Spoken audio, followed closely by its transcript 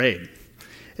afraid.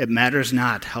 It matters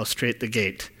not how straight the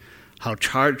gate, how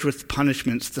charged with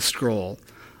punishments the scroll.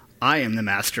 I am the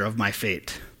master of my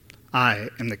fate. I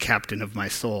am the captain of my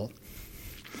soul.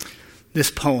 This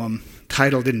poem,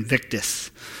 titled Invictus,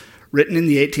 written in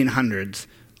the 1800s,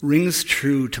 rings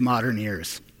true to modern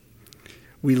ears.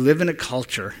 We live in a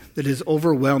culture that is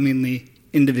overwhelmingly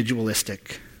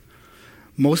individualistic.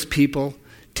 Most people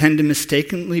tend to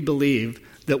mistakenly believe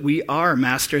that we are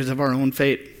masters of our own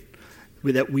fate,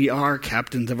 that we are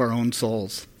captains of our own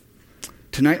souls.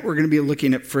 Tonight we're going to be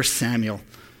looking at 1 Samuel,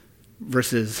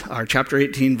 chapter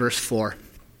 18, verse 4,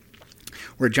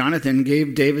 where Jonathan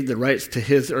gave David the rights to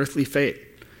his earthly fate.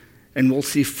 And we'll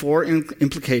see four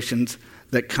implications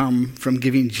that come from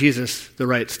giving Jesus the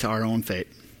rights to our own fate.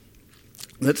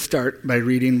 Let's start by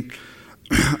reading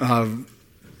from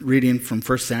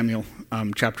 1 Samuel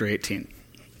chapter 18.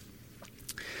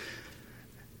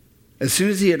 As soon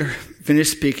as he had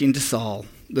finished speaking to Saul,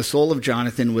 the soul of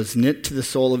Jonathan was knit to the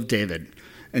soul of David,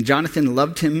 and Jonathan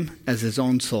loved him as his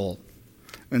own soul.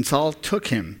 And Saul took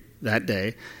him that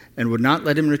day and would not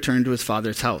let him return to his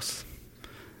father's house.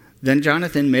 Then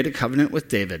Jonathan made a covenant with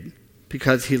David,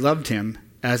 because he loved him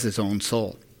as his own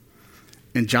soul.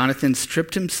 And Jonathan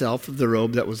stripped himself of the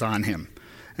robe that was on him,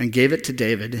 and gave it to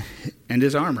David and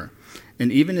his armor,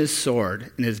 and even his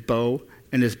sword, and his bow,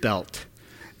 and his belt.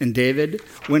 And David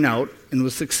went out and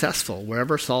was successful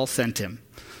wherever Saul sent him,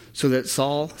 so that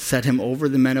Saul set him over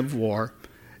the men of war,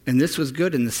 and this was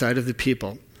good in the sight of the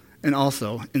people, and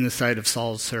also in the sight of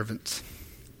Saul's servants.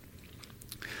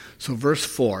 So verse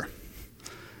 4,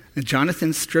 and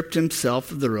Jonathan stripped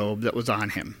himself of the robe that was on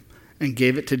him, and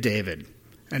gave it to David,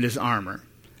 and his armor,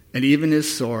 and even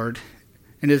his sword,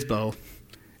 and his bow,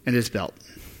 and his belt.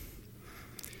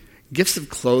 Gifts of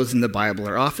clothes in the Bible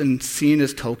are often seen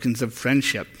as tokens of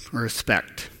friendship or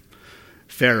respect.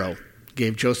 Pharaoh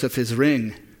gave Joseph his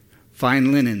ring,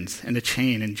 fine linens, and a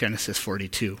chain in Genesis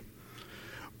 42.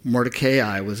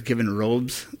 Mordecai was given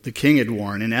robes the king had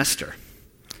worn in Esther.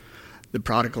 The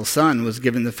prodigal son was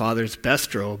given the father's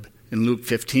best robe in Luke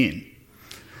 15.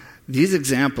 These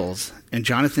examples and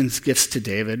Jonathan's gifts to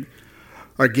David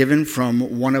are given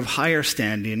from one of higher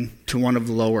standing to one of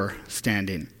lower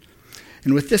standing.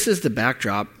 And with this as the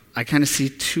backdrop, I kind of see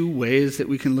two ways that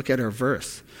we can look at our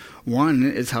verse. One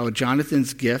is how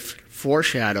Jonathan's gift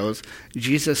foreshadows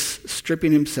Jesus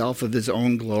stripping himself of his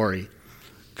own glory,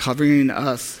 covering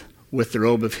us with the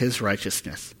robe of his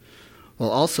righteousness,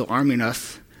 while also arming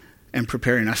us and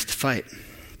preparing us to fight.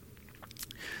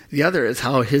 The other is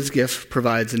how his gift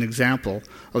provides an example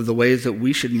of the ways that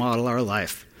we should model our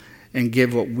life and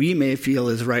give what we may feel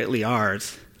is rightly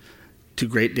ours to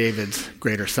great David's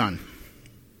greater son.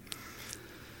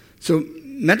 So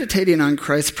meditating on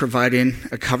Christ providing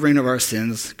a covering of our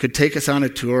sins could take us on a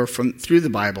tour through the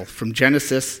Bible, from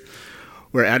Genesis,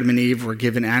 where Adam and Eve were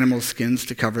given animal skins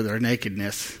to cover their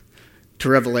nakedness, to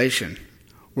Revelation,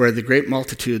 where the great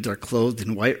multitudes are clothed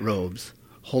in white robes,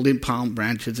 holding palm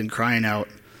branches and crying out,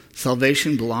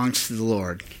 "Salvation belongs to the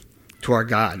Lord, to our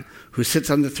God, who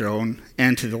sits on the throne,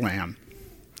 and to the Lamb."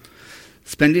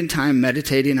 Spending time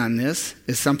meditating on this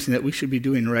is something that we should be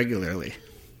doing regularly,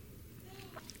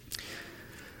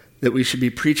 that we should be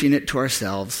preaching it to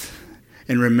ourselves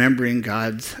and remembering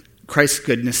Christ's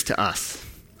goodness to us.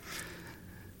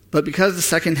 But because the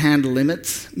second hand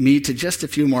limits me to just a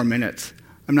few more minutes,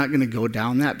 I'm not going to go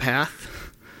down that path.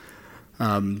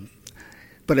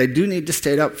 But I do need to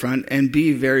state up front and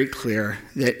be very clear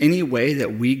that any way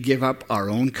that we give up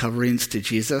our own coverings to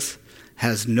Jesus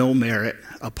has no merit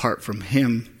apart from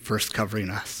him first covering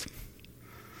us.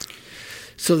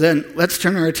 So then, let's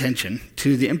turn our attention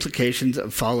to the implications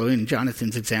of following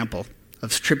Jonathan's example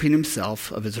of stripping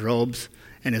himself of his robes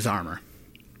and his armor.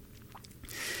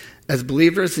 As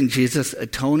believers in Jesus'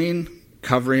 atoning,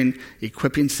 covering,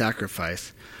 equipping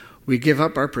sacrifice, we give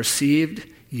up our perceived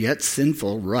yet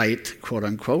sinful right, quote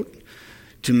unquote,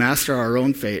 to master our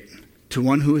own fate, to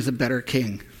one who is a better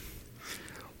king.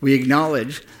 We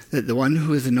acknowledge that the one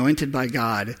who is anointed by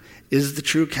God is the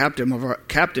true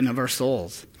captain of our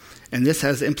souls. And this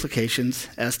has implications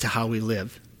as to how we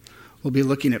live. We'll be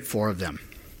looking at four of them.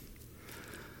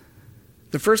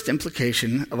 The first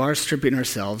implication of our stripping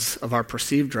ourselves of our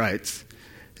perceived rights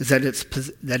is that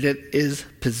it is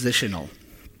positional.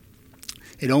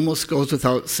 It almost goes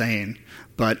without saying,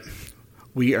 but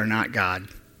we are not God.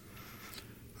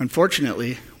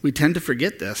 Unfortunately, we tend to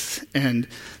forget this, and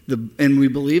we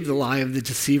believe the lie of the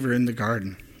deceiver in the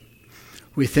garden.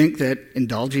 We think that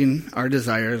indulging our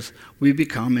desires, we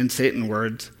become, in Satan's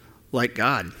words, like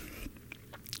God.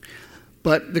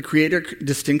 But the creator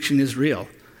distinction is real.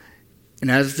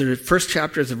 And as the first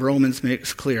chapters of Romans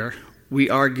makes clear, we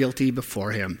are guilty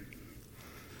before him.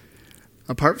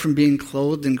 Apart from being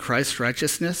clothed in Christ's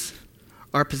righteousness,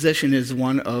 our position is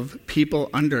one of people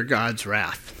under God's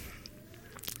wrath.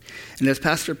 And as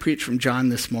Pastor preached from John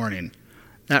this morning,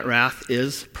 that wrath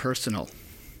is personal.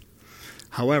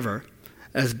 However,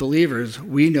 as believers,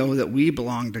 we know that we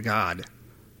belong to God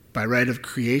by right of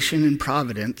creation and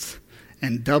providence,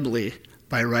 and doubly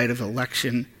by right of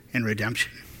election and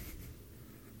redemption.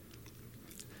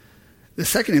 The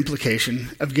second implication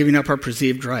of giving up our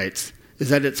perceived rights is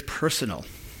that it's personal.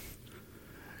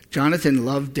 Jonathan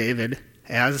loved David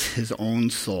as his own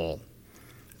soul.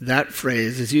 That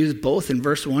phrase is used both in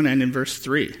verse 1 and in verse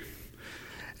 3.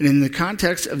 And in the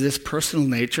context of this personal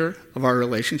nature of our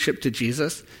relationship to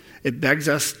Jesus, it begs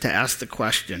us to ask the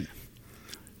question,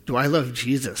 do I love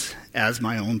Jesus as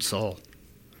my own soul?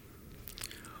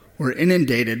 We're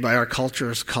inundated by our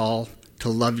culture's call to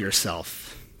love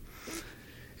yourself.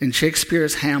 In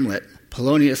Shakespeare's Hamlet,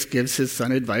 Polonius gives his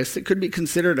son advice that could be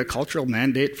considered a cultural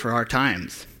mandate for our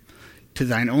times. To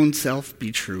thine own self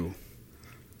be true.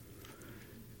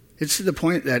 It's to the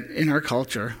point that in our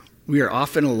culture, we are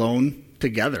often alone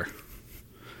together.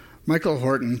 Michael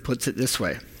Horton puts it this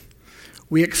way: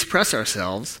 we express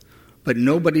ourselves, but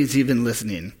nobody's even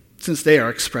listening, since they are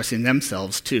expressing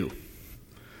themselves too.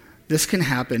 This can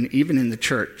happen even in the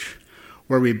church,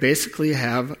 where we basically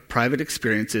have private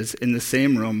experiences in the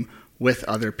same room with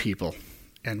other people.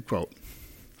 End quote.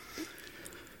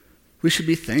 We should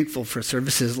be thankful for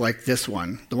services like this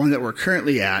one, the one that we're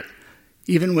currently at,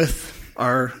 even with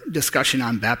our discussion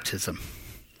on baptism.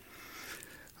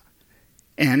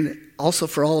 And also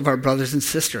for all of our brothers and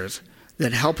sisters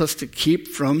that help us to keep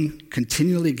from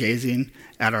continually gazing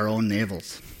at our own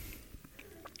navels.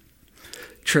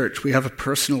 Church, we have a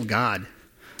personal God.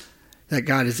 That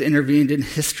God has intervened in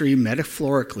history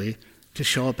metaphorically to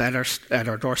show up at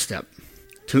our doorstep.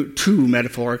 To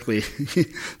metaphorically,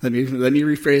 let me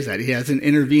rephrase that. He hasn't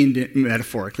intervened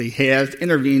metaphorically. He has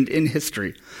intervened in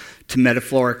history to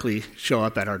metaphorically show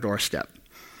up at our doorstep.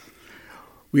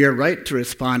 We are right to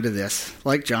respond to this,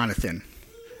 like Jonathan,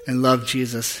 and love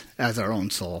Jesus as our own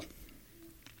soul.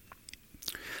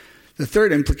 The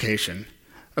third implication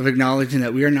of acknowledging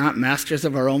that we are not masters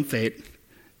of our own fate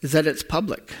is that it's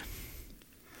public.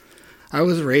 I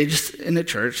was raised in a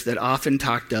church that often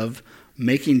talked of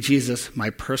making Jesus my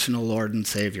personal Lord and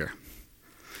Savior.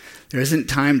 There isn't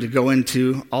time to go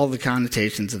into all the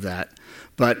connotations of that,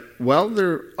 but while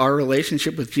our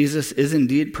relationship with Jesus is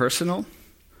indeed personal,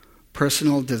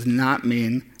 personal does not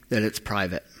mean that it's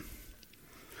private.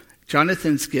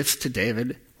 Jonathan's gifts to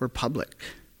David were public.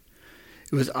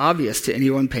 It was obvious to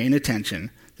anyone paying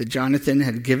attention that Jonathan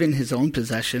had given his own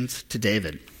possessions to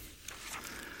David.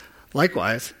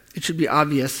 Likewise, it should be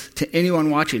obvious to anyone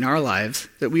watching our lives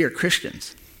that we are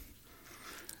Christians.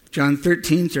 John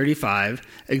 13:35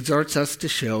 exhorts us to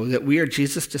show that we are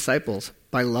Jesus' disciples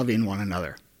by loving one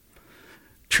another.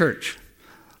 Church,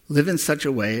 live in such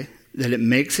a way that it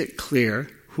makes it clear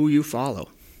who you follow.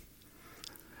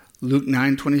 Luke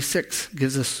 9:26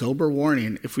 gives a sober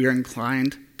warning if we are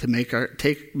inclined to make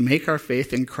our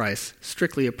faith in Christ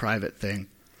strictly a private thing.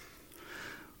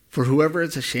 For whoever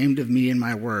is ashamed of me and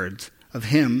my words, of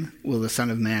him will the Son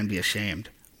of Man be ashamed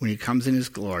when he comes in his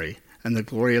glory and the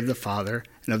glory of the Father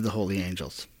and of the holy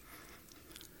angels.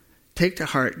 Take to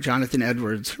heart Jonathan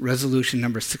Edwards' resolution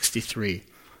number 63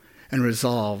 and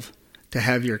resolve to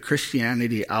have your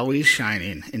Christianity always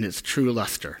shining in its true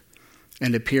luster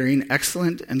and appearing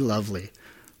excellent and lovely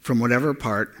from whatever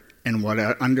part and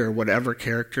under whatever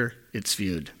character it's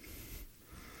viewed.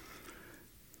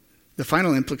 The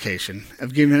final implication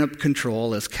of giving up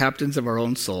control as captains of our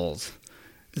own souls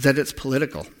is that it's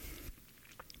political.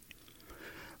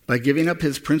 By giving up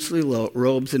his princely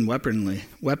robes and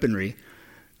weaponry,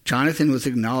 Jonathan was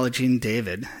acknowledging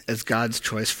David as God's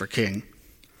choice for king,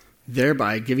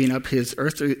 thereby giving up his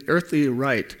earthly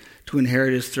right to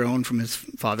inherit his throne from his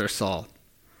father Saul.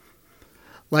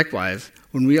 Likewise,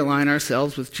 when we align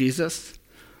ourselves with Jesus,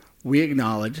 we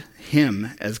acknowledge him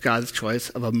as God's choice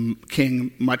of a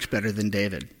king much better than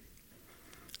David.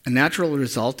 A natural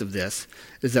result of this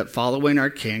is that following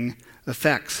our king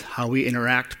affects how we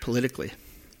interact politically.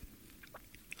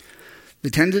 The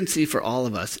tendency for all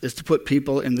of us is to put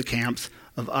people in the camps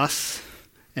of us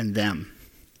and them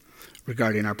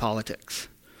regarding our politics.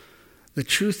 The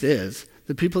truth is,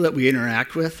 the people that we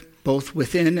interact with, both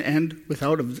within and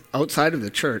outside of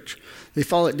the church, they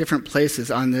fall at different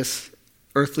places on this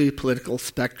earthly political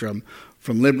spectrum,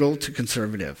 from liberal to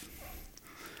conservative.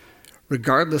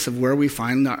 Regardless of where we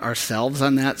find ourselves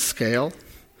on that scale,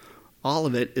 all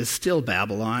of it is still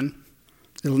Babylon.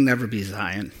 It'll never be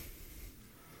Zion.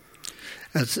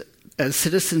 As as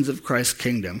citizens of Christ's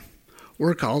kingdom,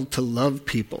 we're called to love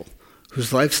people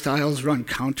whose lifestyles run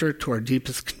counter to our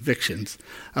deepest convictions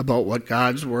about what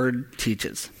God's word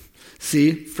teaches.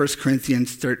 See 1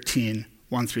 Corinthians 13,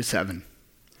 1-7.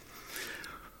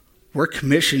 We're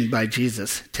commissioned by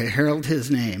Jesus to herald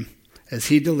his name as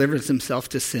he delivers himself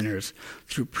to sinners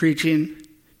through preaching,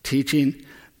 teaching,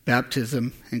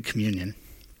 baptism, and communion.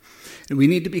 And we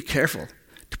need to be careful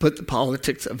to put the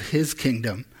politics of his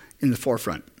kingdom in the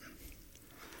forefront.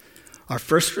 Our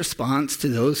first response to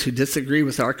those who disagree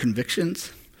with our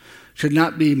convictions should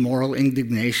not be moral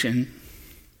indignation,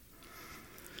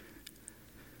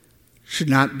 should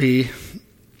not be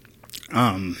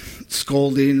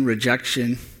scolding,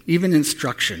 rejection, even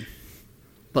instruction,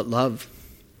 but love.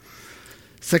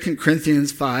 2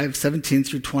 Corinthians 5,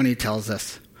 17-20 tells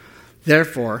us,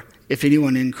 "Therefore, if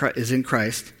anyone is in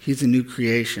Christ, he's a new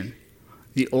creation.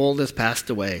 The old has passed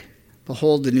away.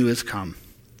 Behold, the new has come."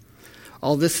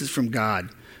 All this is from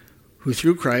God, who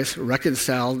through Christ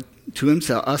reconciled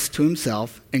us to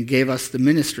himself and gave us the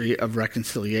ministry of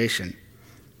reconciliation.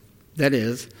 That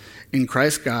is, in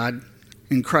Christ, God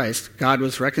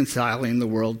was reconciling the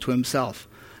world to himself,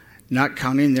 not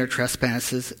counting their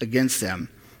trespasses against them,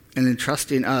 and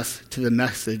entrusting us to the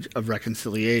message of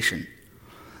reconciliation.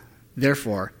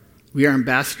 Therefore, we are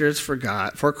ambassadors for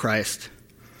Christ,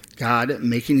 God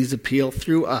making his appeal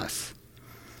through us.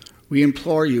 We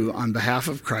implore you on behalf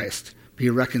of Christ, be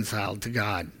reconciled to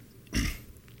God.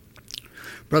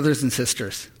 Brothers and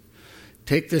sisters,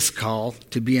 take this call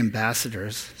to be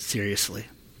ambassadors seriously.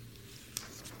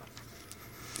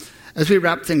 As we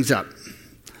wrap things up,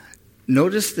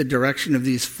 notice the direction of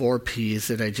these 4 P's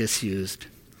that I just used.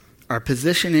 Our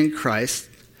position in Christ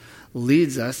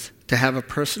leads us to have a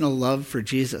personal love for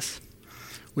Jesus,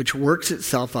 which works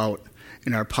itself out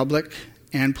in our public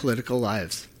and political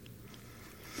lives.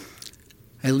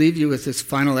 I leave you with this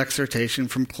final exhortation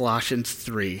from Colossians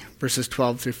 3, verses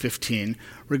 12-15,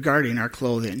 regarding our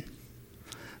clothing.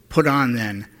 Put on,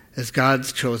 then, as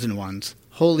God's chosen ones,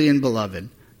 holy and beloved,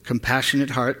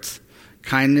 compassionate hearts,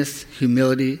 kindness,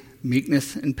 humility,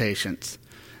 meekness, and patience,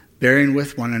 bearing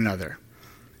with one another.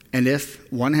 And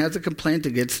if one has a complaint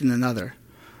against another,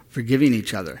 forgiving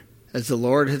each other, as the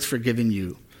Lord has forgiven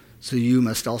you, so you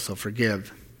must also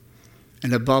forgive.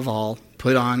 And above all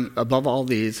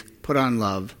these, put on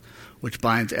love, which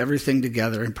binds everything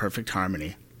together in perfect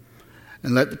harmony.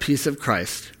 And let the peace of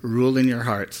Christ rule in your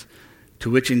hearts, to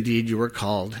which indeed you were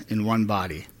called in one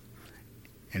body,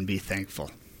 and be thankful.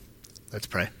 Let's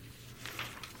pray.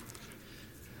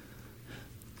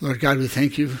 Lord God, we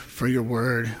thank you for your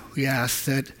word. We ask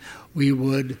that we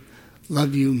would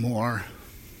love you more.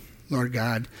 Lord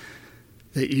God,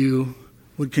 that you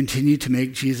would continue to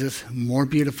make Jesus more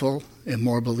beautiful and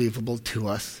more believable to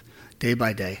us day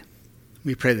by day.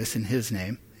 We pray this in his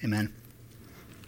name. Amen.